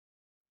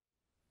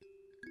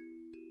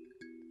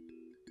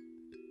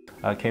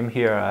I came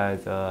here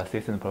as an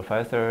assistant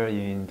professor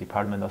in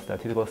Department of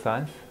Statistical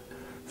Science.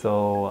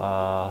 So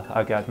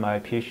I got my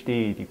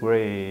PhD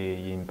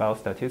degree in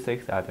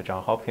biostatistics at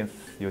Johns Hopkins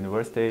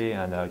University,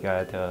 and I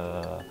got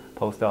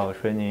postdoc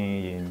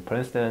training in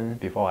Princeton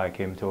before I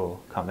came to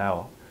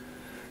Cornell.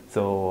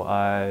 So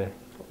I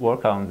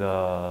work on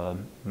the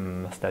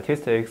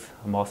statistics.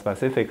 More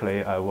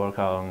specifically, I work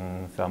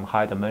on some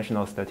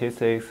high-dimensional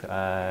statistics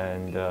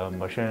and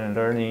machine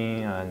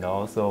learning, and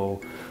also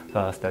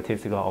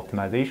statistical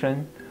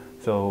optimization.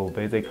 So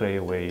basically,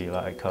 we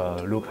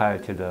look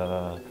at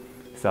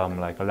some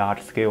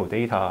large-scale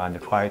data and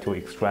try to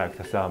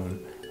extract some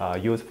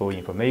useful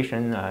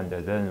information, and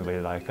then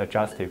we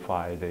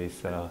justify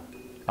this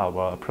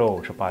our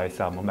approach by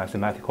some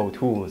mathematical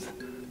tools.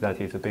 That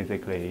is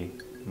basically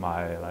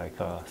my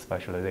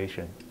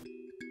specialization.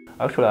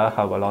 Actually, I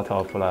have a lot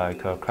of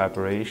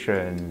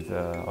collaborations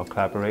or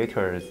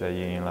collaborators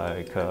in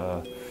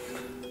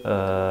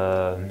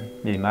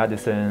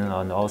medicine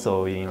and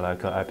also in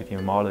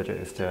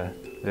epidemiologist.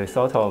 They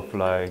sort of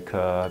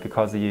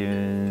because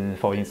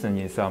for instance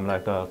in some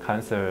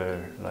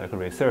cancer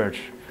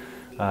research,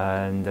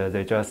 and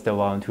they just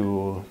want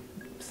to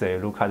say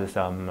look at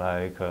some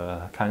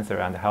cancer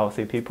and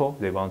healthy people.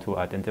 They want to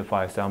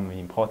identify some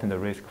important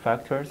risk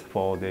factors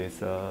for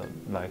this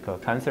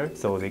cancer,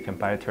 so they can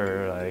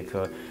better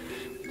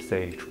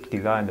say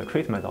design the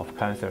treatment of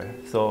cancer.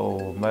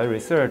 So my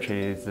research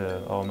is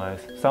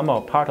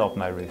part of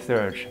my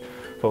research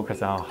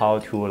focus on how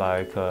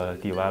to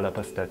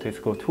develop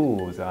statistical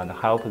tools and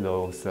help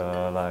those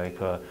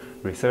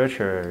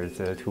researchers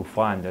to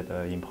find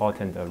the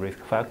important risk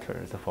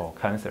factors for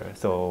cancer.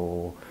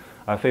 So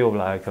I feel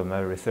like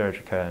my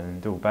research can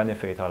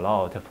benefit a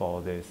lot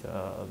for this,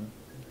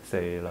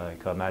 say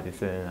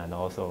medicine and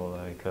also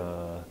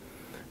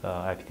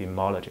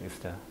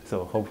epidemiologist.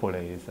 So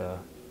hopefully it's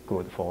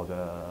good for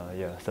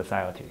the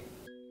society.